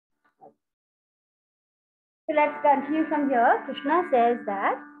So let's continue from here. Krishna says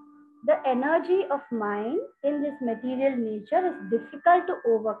that the energy of mind in this material nature is difficult to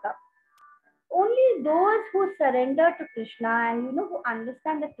overcome. Only those who surrender to Krishna and who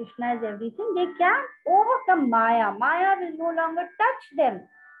understand that Krishna is everything, they can overcome Maya. Maya will no longer touch them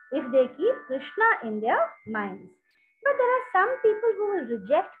if they keep Krishna in their minds. But there are some people who will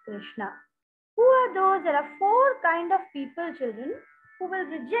reject Krishna. Who are those? There are four kind of people, children, who will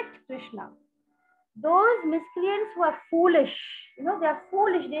reject Krishna. Those miscreants who are foolish, they are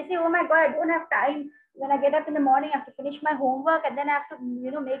foolish. They say, oh my God, I don't have time. When I get up in the morning, I have to finish my homework, and then I have to,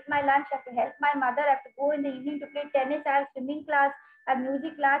 make my lunch. I have to help my mother. I have to go in the evening to play tennis. I have swimming class. I have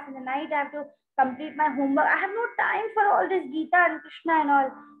music class. In the night, I have to complete my homework. I have no time for all this Gita and Krishna and all.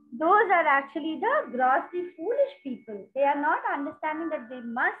 Those are actually the grossly foolish people. They are not understanding that they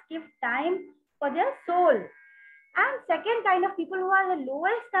must give time for their soul. And second kind of people who are the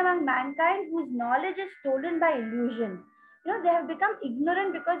lowest among mankind, whose knowledge is stolen by illusion. They have become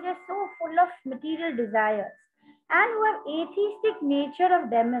ignorant because they are so full of material desires and who have atheistic nature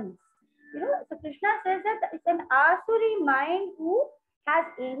of demons. So Krishna says that it's an asuri mind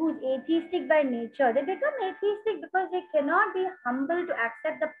who's atheistic by nature. They become atheistic because they cannot be humble to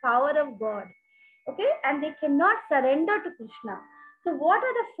accept the power of God. Okay, and they cannot surrender to Krishna. So what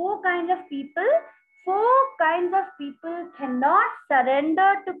are the four kinds of people? Four kinds of people cannot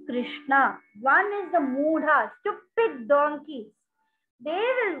surrender to Krishna. One is the moodha, stupid donkeys. They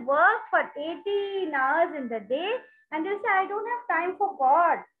will work for 18 hours in the day and they'll say, I don't have time for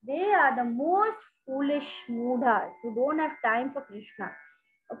God. They are the most foolish moodhas who don't have time for Krishna.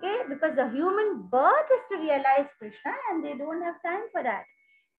 Okay, because the human birth is to realize Krishna and they don't have time for that.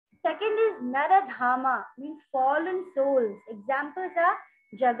 Second is Naradhama, means fallen souls. Examples are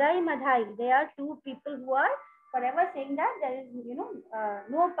Jagai Madhai. They are two people who are forever saying that there is,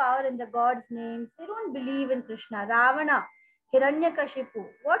 no power in the God's name. They don't believe in Krishna. Ravana, Hiranyakashipu.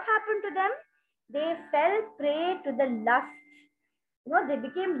 What happened to them? They fell prey to the lust. They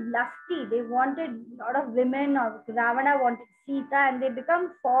became lusty. They wanted a lot of women, or Ravana wanted Sita, and they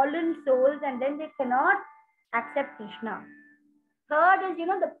become fallen souls, and then they cannot accept Krishna. Third is,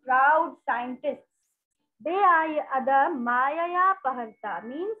 the proud scientists. They are the Mayaya Paharta,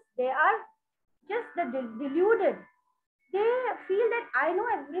 means they are just the deluded. They feel that I know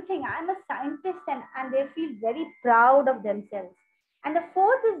everything, I'm a scientist, and they feel very proud of themselves. And the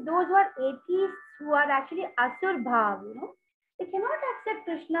fourth is those who are atheists, who are actually Asur Bhav, They cannot accept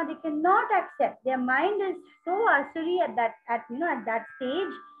Krishna, they cannot accept. Their mind is so Asuri at that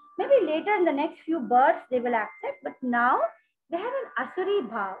stage. Maybe later in the next few births they will accept, but now they have an Asuri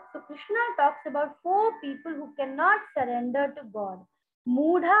Bhav. So Krishna talks about four people who cannot surrender to God.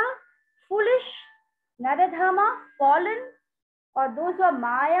 Moodha, foolish, Naradhama, fallen, or those who are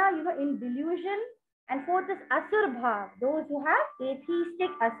Maya, in delusion. And fourth is Asur Bhav, those who have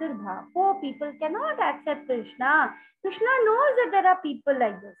atheistic Asur Bhav. Four people cannot accept Krishna. Krishna knows that there are people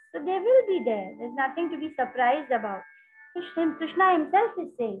like this. So they will be there. There's nothing to be surprised about. Krishna himself is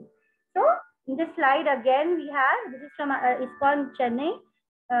saying. So in this slide again we have, this is from ISKCON Chennai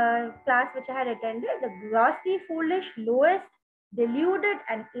class which I had attended, the grossly foolish, lowest, deluded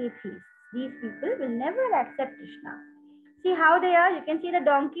and atheists. These people will never accept Krishna. See how they are. You can see the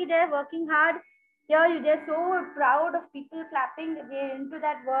donkey there working hard. Here they're so proud of people clapping that they're into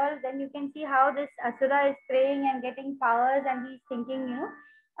that world. Then you can see how this Asura is praying and getting powers, and he's thinking,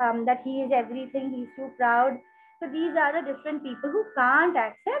 that he is everything. He's too proud. So these are the different people who can't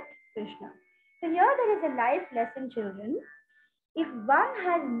accept Krishna. So here there is a life lesson, children. If one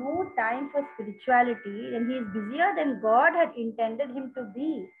has no time for spirituality, then he is busier than God had intended him to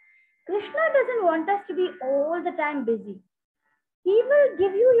be. Krishna doesn't want us to be all the time busy. He will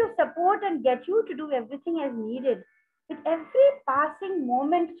give you your support and get you to do everything as needed. With every passing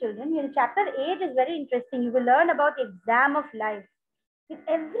moment, children, in chapter 8 is very interesting. You will learn about the exam of life. With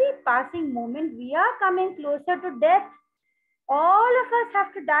every passing moment, we are coming closer to death. All of us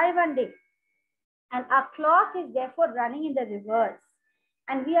have to die one day. And our clock is therefore running in the reverse.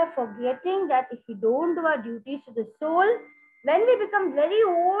 And we are forgetting that if we don't do our duties to the soul, when we become very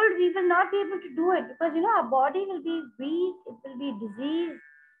old, we will not be able to do it because, our body will be weak, it will be diseased.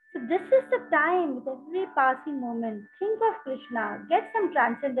 So this is the time, with every passing moment, think of Krishna, get some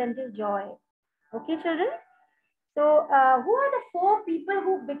transcendental joy. Okay, children? So who are the four people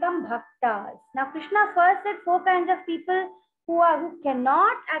who become bhaktas? Now, Krishna first said four kinds of people who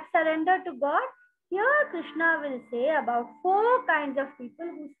cannot surrender to God. Here Krishna will say about four kinds of people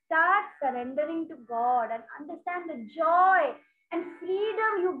who start surrendering to God and understand the joy and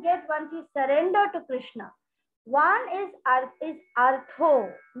freedom you get once you surrender to Krishna. One is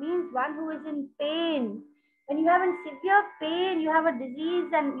artho, means one who is in pain. When you have in severe pain, you have a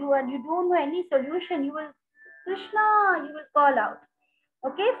disease and you don't know any solution, you will Krishna, you will call out.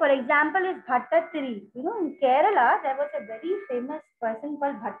 Okay, for example, is Bhattatiri. You know, in Kerala, there was a very famous person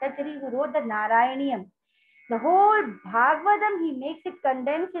called Bhattatiri who wrote the Narayaniyam. The whole Bhagavatam, he makes it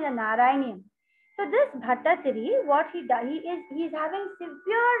condensed in a Narayaniyam. So this Bhattatiri, what he does, he is having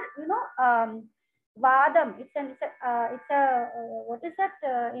severe, Vadam. What is that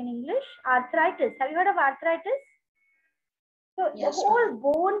in English? Arthritis. Have you heard of arthritis? So the Yes, whole ma'am.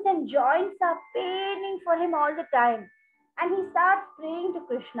 bones and joints are paining for him all the time. And he starts praying to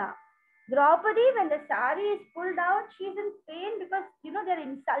Krishna. Draupadi, when the sari is pulled out, she's in pain because, they're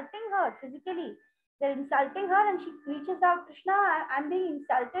insulting her physically. They're insulting her and she reaches out, Krishna, I'm being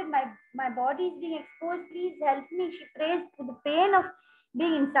insulted. My body is being exposed. Please help me. She prays to the pain of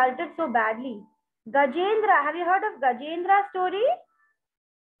being insulted so badly. Gajendra, have you heard of Gajendra story?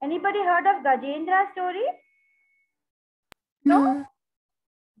 Anybody heard of Gajendra story? No? No.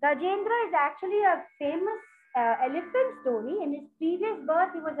 Gajendra is actually a famous elephant story. In his previous birth,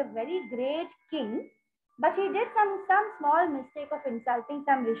 he was a very great king, but he did some small mistake of insulting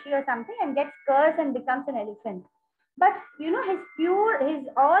some rishi or something and gets cursed and becomes an elephant. But his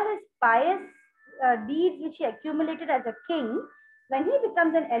all his pious deeds which he accumulated as a king, when he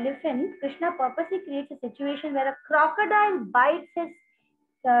becomes an elephant, Krishna purposely creates a situation where a crocodile bites his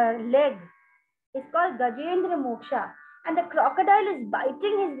leg. It's called Gajendra Moksha. And the crocodile is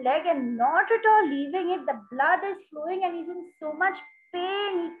biting his leg and not at all leaving it. The blood is flowing and he's in so much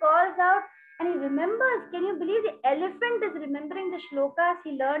pain. He calls out and he remembers. Can you believe the elephant is remembering the shlokas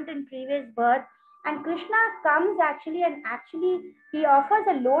he learned in previous birth? And Krishna comes actually he offers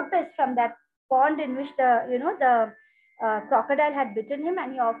a lotus from that pond in which the crocodile had bitten him,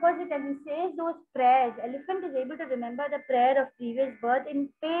 and he offers it and he says those prayers. Elephant is able to remember the prayer of previous birth in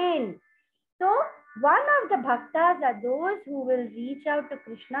pain. So, one of the bhaktas are those who will reach out to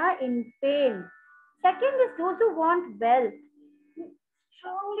Krishna in pain. Second is those who want wealth.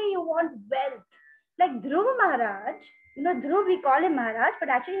 Strongly, you want wealth. Like Dhruv Maharaj, Dhruv, we call him Maharaj, but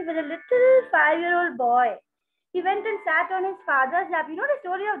actually he was a little 5-year-old boy. He went and sat on his father's lap. You know the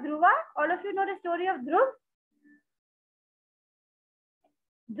story of Dhruva? All of you know the story of Dhruv?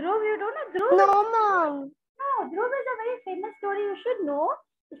 Dhruv, you don't know Dhruv? No, mom. No, Dhruv is a very famous story you should know.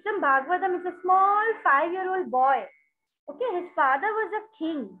 It's from Bhagavatam. It's a small 5-year-old boy. Okay, his father was a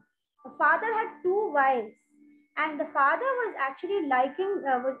king. The father had 2 wives, and the father was actually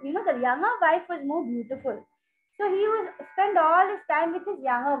the younger wife was more beautiful. So he was spend all his time with his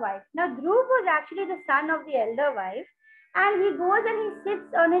younger wife. Now Dhruv was actually the son of the elder wife, and he goes and he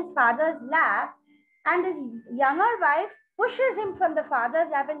sits on his father's lap, and his younger wife pushes him from the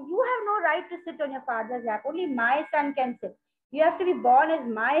father's lap, and you have no right to sit on your father's lap. Only my son can sit. You have to be born as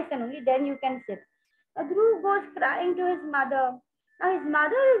my son, only then you can sit. Dhruv goes crying to his mother. Now his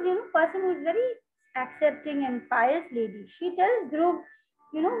mother is, person who is very accepting and pious lady. She tells Dhruv,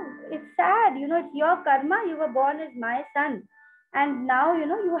 it's sad, it's your karma. You were born as my son, and now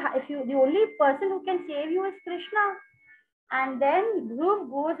if you the only person who can save you is Krishna. And then Dhruv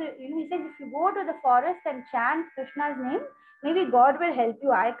goes, he says, if you go to the forest and chant Krishna's name, maybe God will help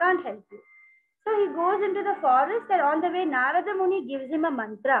you. I can't help you. So he goes into the forest, and on the way, Narada Muni gives him a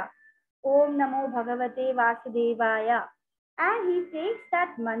mantra, Om Namo Bhagavate Vasudevaya. And he takes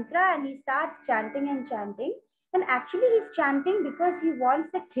that mantra and he starts chanting and chanting. And actually, he's chanting because he wants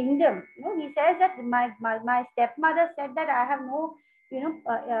the kingdom. He says that my stepmother said that I have no,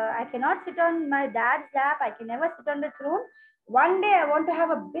 I cannot sit on my dad's lap. I can never sit on the throne. One day, I want to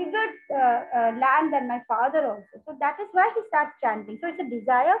have a bigger land than my father also. So that is why he starts chanting. So it's a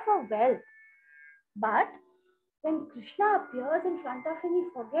desire for wealth. But when Krishna appears in front of him, he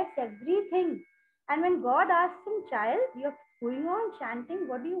forgets everything. And when God asks him, child, you're going on chanting,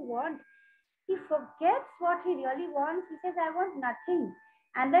 what do you want? He forgets what he really wants. He says, I want nothing.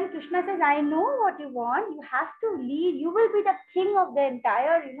 And then Krishna says, I know what you want. You have to lead. You will be the king of the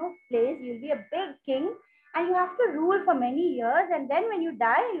entire, place. You'll be a big king. And you have to rule for many years. And then when you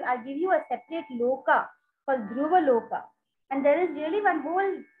die, I'll give you a separate loka called Dhruva Loka. And there is really one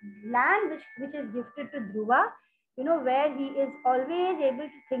whole land which is gifted to Dhruva, where he is always able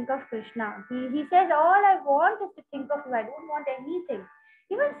to think of Krishna. He says, all I want is to think of you. I don't want anything.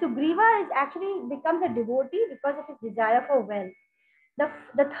 Even Sugriva is actually becomes a devotee because of his desire for wealth.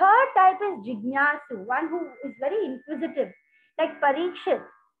 The third type is Jignasu, one who is very inquisitive, like Parikshit.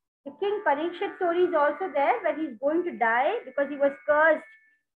 The king Parikshit story is also there where he's going to die because he was cursed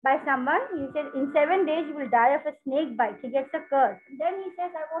by someone. He said, in 7 days you will die of a snake bite. He gets a curse. And then he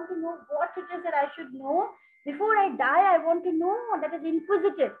says, I want to know what it is that I should know. Before I die, I want to know. That is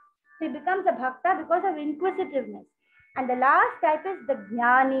inquisitive. So he becomes a bhakta because of inquisitiveness. And the last type is the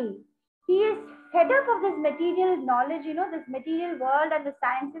jnani. He is fed up of this material knowledge, this material world and the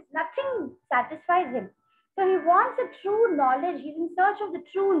sciences. Nothing satisfies him. So he wants a true knowledge. He's in search of the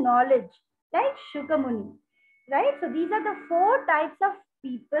true knowledge, like Shukamuni. Right? So these are the four types of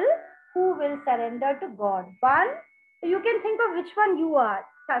people who will surrender to God. One, you can think of which one you are.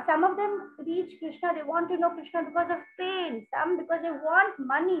 Some of them reach Krishna, they want to know Krishna because of pain. Some because they want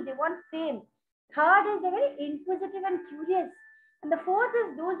money, they want fame. Third is they're very inquisitive and curious. And the fourth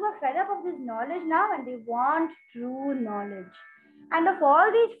is those who are fed up of this knowledge now and they want true knowledge. And of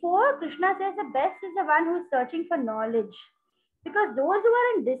all these four, Krishna says the best is the one who is searching for knowledge. Because those who are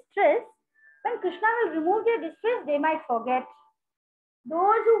in distress, when Krishna will remove their distress, they might forget.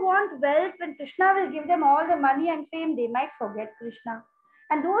 Those who want wealth, when Krishna will give them all the money and fame, they might forget Krishna.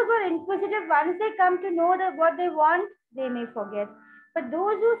 And those who are inquisitive, once they come to know that what they want, they may forget. But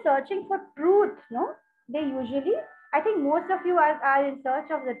those who are searching for truth, they usually, I think most of you are in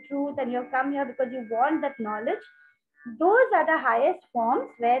search of the truth and you have come here because you want that knowledge. Those are the highest forms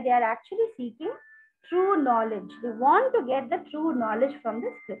where they are actually seeking true knowledge. They want to get the true knowledge from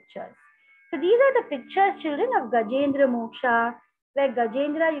the scriptures. So these are the pictures, children, of Gajendra Moksha, where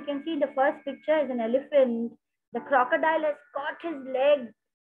Gajendra, you can see in the first picture, is an elephant. The crocodile has caught his leg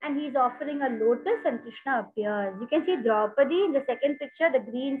and he's offering a lotus and Krishna appears. You can see Draupadi in the second picture, the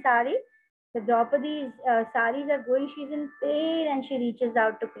green sari. The Draupadi's saris are going, she's in pain and she reaches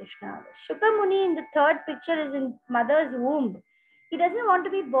out to Krishna. Shukamuni in the third picture is in mother's womb. He doesn't want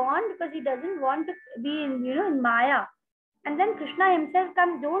to be born because he doesn't want to be in Maya. And then Krishna himself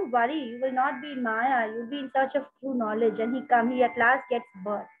comes, don't worry, you will not be in Maya, you'll be in search of true knowledge. And he at last gets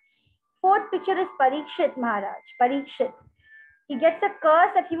birth. Fourth picture is Parikshit Maharaj, Parikshit. He gets a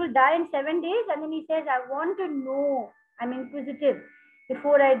curse that he will die in 7 days and then he says, I want to know, I'm inquisitive,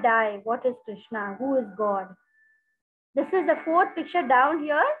 before I die, what is Krishna, who is God? This is the fourth picture down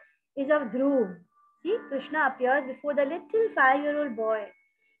here is of Dhruv. See, Krishna appears before the little 5-year-old boy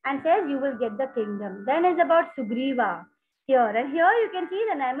and says, you will get the kingdom. Then is about Sugriva here. And here you can see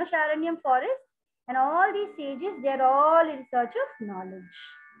the Naimisharanyam forest and all these sages, they're all in search of knowledge.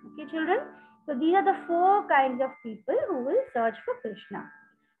 Okay, children? So these are the four kinds of people who will search for Krishna.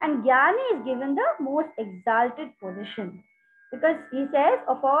 And Jnani is given the most exalted position. Because he says,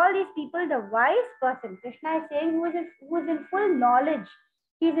 of all these people, the wise person, Krishna is saying, who is in full knowledge,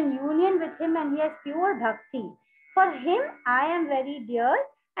 he is in union with him and he has pure bhakti. For him, I am very dear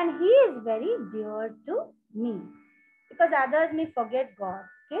and he is very dear to me. Because others may forget God.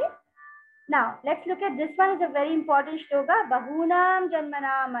 Okay? Now, let's look at this one. Is a very important shloka. Bahunam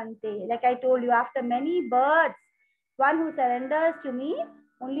janmanam ante. Like I told you, after many births, one who surrenders to me,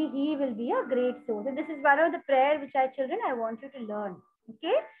 only he will be a great soul. So this is one of the prayer which I want you to learn.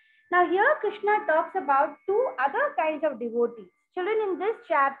 Okay. Now here Krishna talks about two other kinds of devotees. Children, in this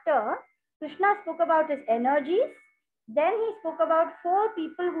chapter, Krishna spoke about his energies. Then he spoke about 4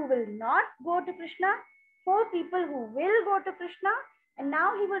 people who will not go to Krishna, 4 people who will go to Krishna. And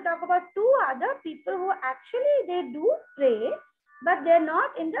now he will talk about 2 other people who actually they do pray, but they're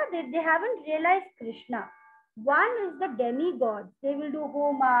not they haven't realized Krishna. One is the demigods. They will do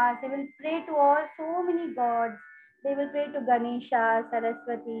homas. They will pray to so many gods. They will pray to Ganesha,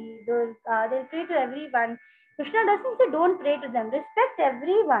 Saraswati, Durga. They'll pray to everyone. Krishna doesn't say don't pray to them. Respect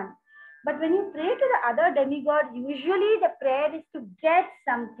everyone. But when you pray to the other demigods, usually the prayer is to get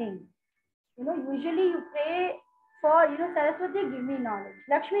something. Usually you pray for, Saraswati, give me knowledge.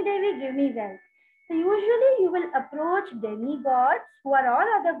 Lakshmi Devi, give me wealth. So usually you will approach demigods, who are all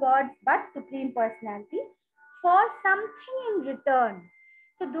other gods but Supreme Personality, for something in return.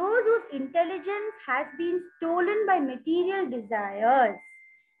 So those whose intelligence has been stolen by material desires,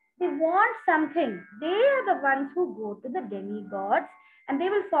 they want something. They are the ones who go to the demigods and they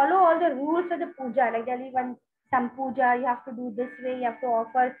will follow all the rules of the puja. Like there will be some puja, you have to do this way, you have to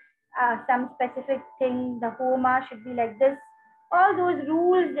offer some specific thing, the homa should be like this. All those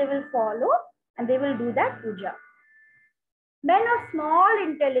rules they will follow and they will do that puja. Men of small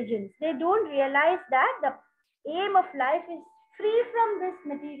intelligence, they don't realize that the aim of life is free from this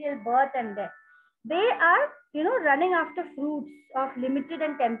material birth and death. They are, running after fruits of limited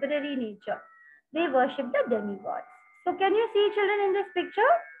and temporary nature. They worship the demigods. So can you see, children, in this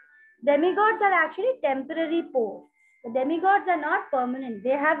picture? Demigods are actually temporary posts. The demigods are not permanent.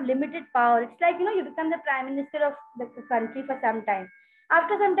 They have limited power. It's like, you become the prime minister of the country for some time.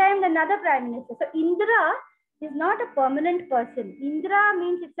 After some time, another prime minister. So Indra is not a permanent person. Indra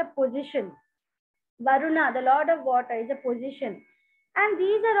means it's a position. Varuna, the lord of water, is a position. And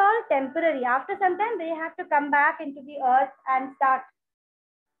these are all temporary. After some time, they have to come back into the earth and start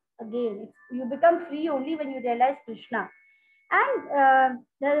again. You become free only when you realize Krishna. And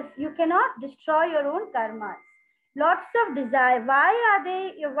you cannot destroy your own karmas. Lots of desire.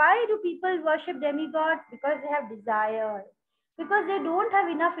 Why do people worship demigods? Because they have desire. Because they don't have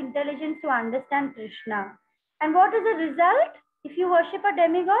enough intelligence to understand Krishna. And what is the result? If you worship a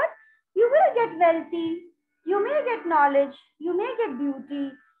demigod, you will get wealthy, you may get knowledge, you may get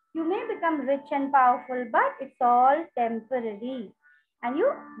beauty, you may become rich and powerful, but it's all temporary. And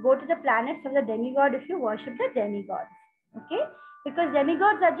you go to the planets of the demigod if you worship the demigods. Okay? Because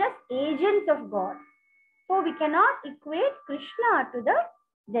demigods are just agents of God. So we cannot equate Krishna to the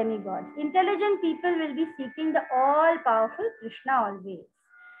demigods. Intelligent people will be seeking the all-powerful Krishna always.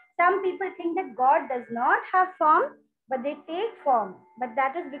 Some people think that God does not have form, but they take form. But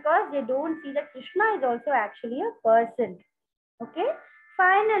that is because they don't see that Krishna is also actually a person. Okay?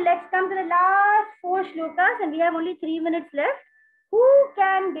 Finally, let's come to the last 4 shlokas, and we have only 3 minutes left. Who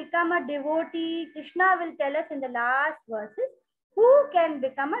can become a devotee? Krishna will tell us in the last verses who can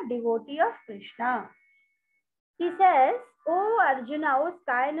become a devotee of Krishna. He says, O Arjuna, O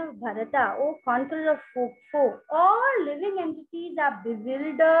scion of Bharata, O conqueror of foe, all living entities are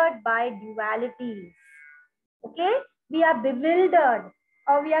bewildered by dualities. Okay? We are bewildered,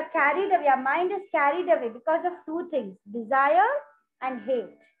 or we are carried away. Our mind is carried away because of 2 things, desire and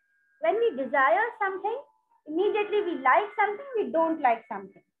hate. When we desire something, immediately we like something, we don't like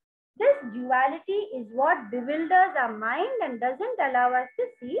something. This duality is what bewilders our mind and doesn't allow us to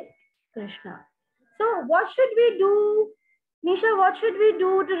see Krishna. So what should we do? Nisha, what should we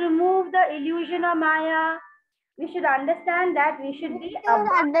do to remove the illusion of Maya? We should understand that we should be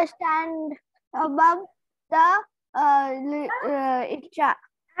understand above the icha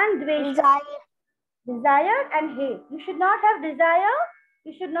and dvesha. Desire and hate. You should not have desire.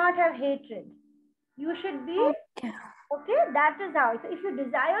 You should not have hatred. You should be okay. That is how. So if you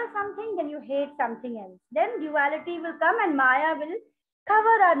desire something, then you hate something else. Then duality will come and Maya will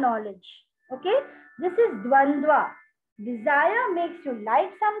cover our knowledge. Okay. This is dvandva. Desire makes you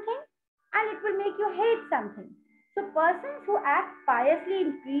like something and it will make you hate something. So persons who act piously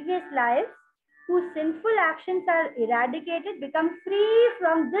in previous lives, whose sinful actions are eradicated, become free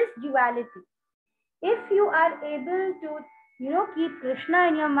from this duality. If you are able to, keep Krishna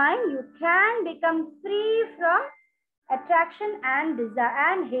in your mind, you can become free from attraction and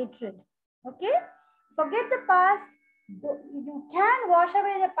desire and hatred. Okay? Forget the past. You can wash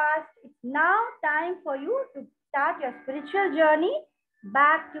away the past. It's now time for you to start your spiritual journey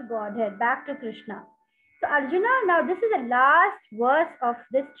back to Godhead, back to Krishna. So Arjuna, now this is the last verse of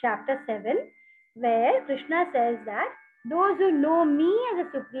this chapter 7, where Krishna says that those who know me as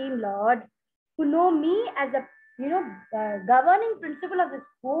a Supreme Lord, who know me as a governing principle of this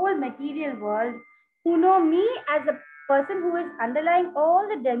whole material world, who know me as a person who is underlying all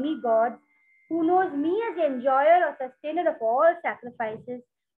the demigods, who knows me as the enjoyer or sustainer of all sacrifices,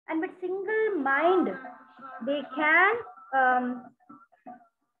 and with single mind, they can,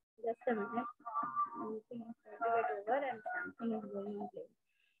 just a minute, something is trying to get over and something is going on place.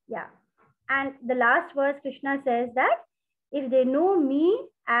 Yeah. And the last verse, Krishna says that if they know me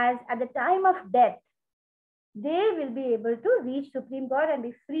as at the time of death, they will be able to reach Supreme God and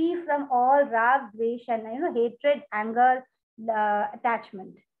be free from all rag, dvesh, and hatred, anger,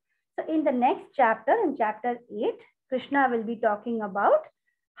 attachment. So in the next chapter, in chapter 8, Krishna will be talking about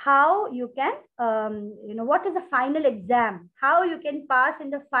how you can, what is the final exam, how you can pass in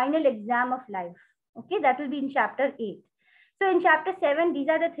the final exam of life. Okay, that will be in chapter 8. So in chapter 7, these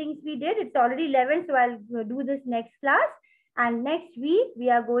are the things we did. It's already 11, so I'll do this next class. And next week, we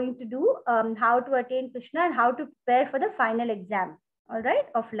are going to do how to attain Krishna and how to prepare for the final exam, all right,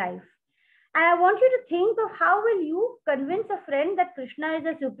 of life. And I want you to think of how will you convince a friend that Krishna is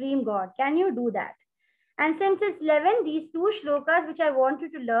a supreme God. Can you do that? And since it's 11, these 2 shlokas which I want you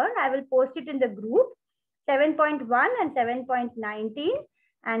to learn, I will post it in the group, 7.1 and 7.19.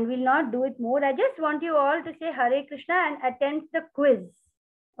 And we'll not do it more. I just want you all to say Hare Krishna and attempt the quiz.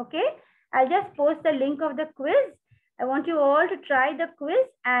 Okay? I'll just post the link of the quiz. I want you all to try the quiz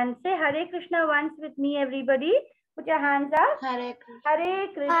and say Hare Krishna once with me, everybody. Put your hands up. Hare Krishna. Hare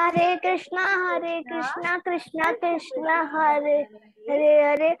Krishna. Hare Krishna. Hare Krishna. Krishna Krishna. Hare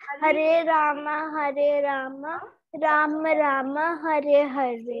Hare. Hare Rama. Hare Rama. Rama Rama. Hare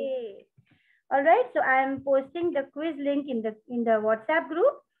Hare. All right. So I am posting the quiz link in the WhatsApp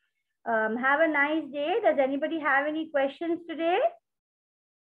group. Have a nice day. Does anybody have any questions today?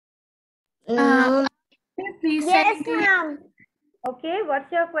 Yes, ma'am. Okay.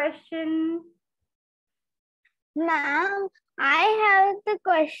 What's your question? Ma'am, I have the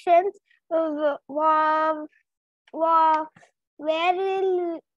questions. Where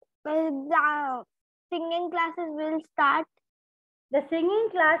will the singing classes will start? The singing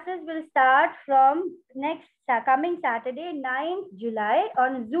classes will start from next coming Saturday, 9th July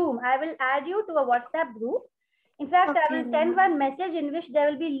on Zoom. I will add you to a WhatsApp group. In fact, I will send one message in which there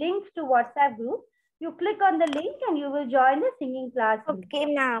will be links to WhatsApp group. You click on the link and you will join the singing class group. Okay,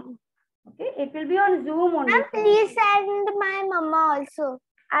 ma'am. Okay, it will be on Zoom only. Ma'am, please send my mama also.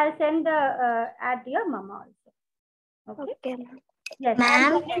 I'll send the add to your mama also. Okay. Okay, ma'am. Yes,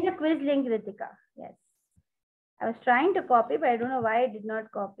 I'm sending the quiz link, Ritika. Yes. I was trying to copy, but I don't know why I did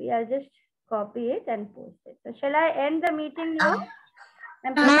not copy. I'll just copy it and post it. So shall I end the meeting now?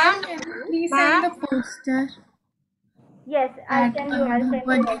 Ma'am, can you please send the poster? Yes, I'll send you. I'll send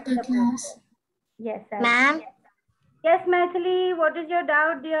Bhagavad you Gita the class. poster. Yes, Ma'am, yes, Maithili, what is your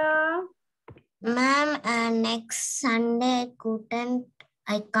doubt, dear? ma'am, next Sunday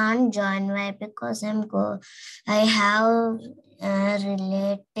I can't join. Why? Because I have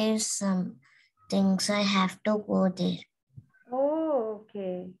relatives, some things I have to go there. Oh,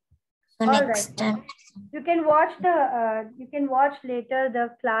 okay. So All next right. time. You can watch later the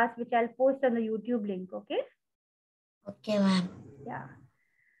class which I'll post on the YouTube link. Okay. Okay, ma'am. Yeah.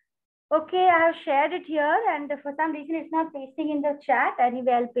 Okay, I have shared it here, and for some reason it's not pasting in the chat.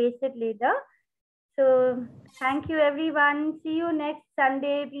 Anyway, I'll paste it later. So thank you, everyone. See you next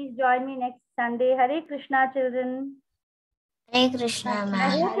Sunday. Please join me next Sunday. Hare Krishna, children. Hare Krishna, I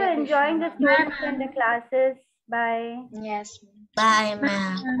ma'am. hope you're enjoying the stories and the classes. Bye. Yes. Bye,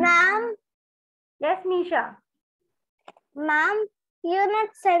 ma'am. Ma'am, Yes, Misha. ma'am, you not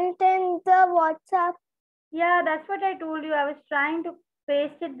sent in the WhatsApp. Yeah, that's what I told you. I was trying to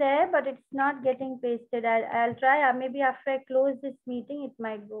paste it there, but it's not getting pasted. I'll try. Maybe after I close this meeting, it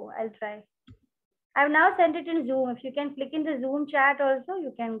might go. I'll try. I've now sent it in Zoom. If you can click in the Zoom chat also,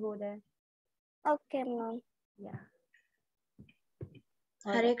 you can go there. Okay, ma'am. Yeah.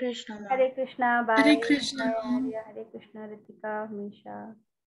 Hare Krishna, ma'am. Hare Krishna. Bye. Hare Krishna. Bye, Arya. Hare Krishna, Ritika, Misha.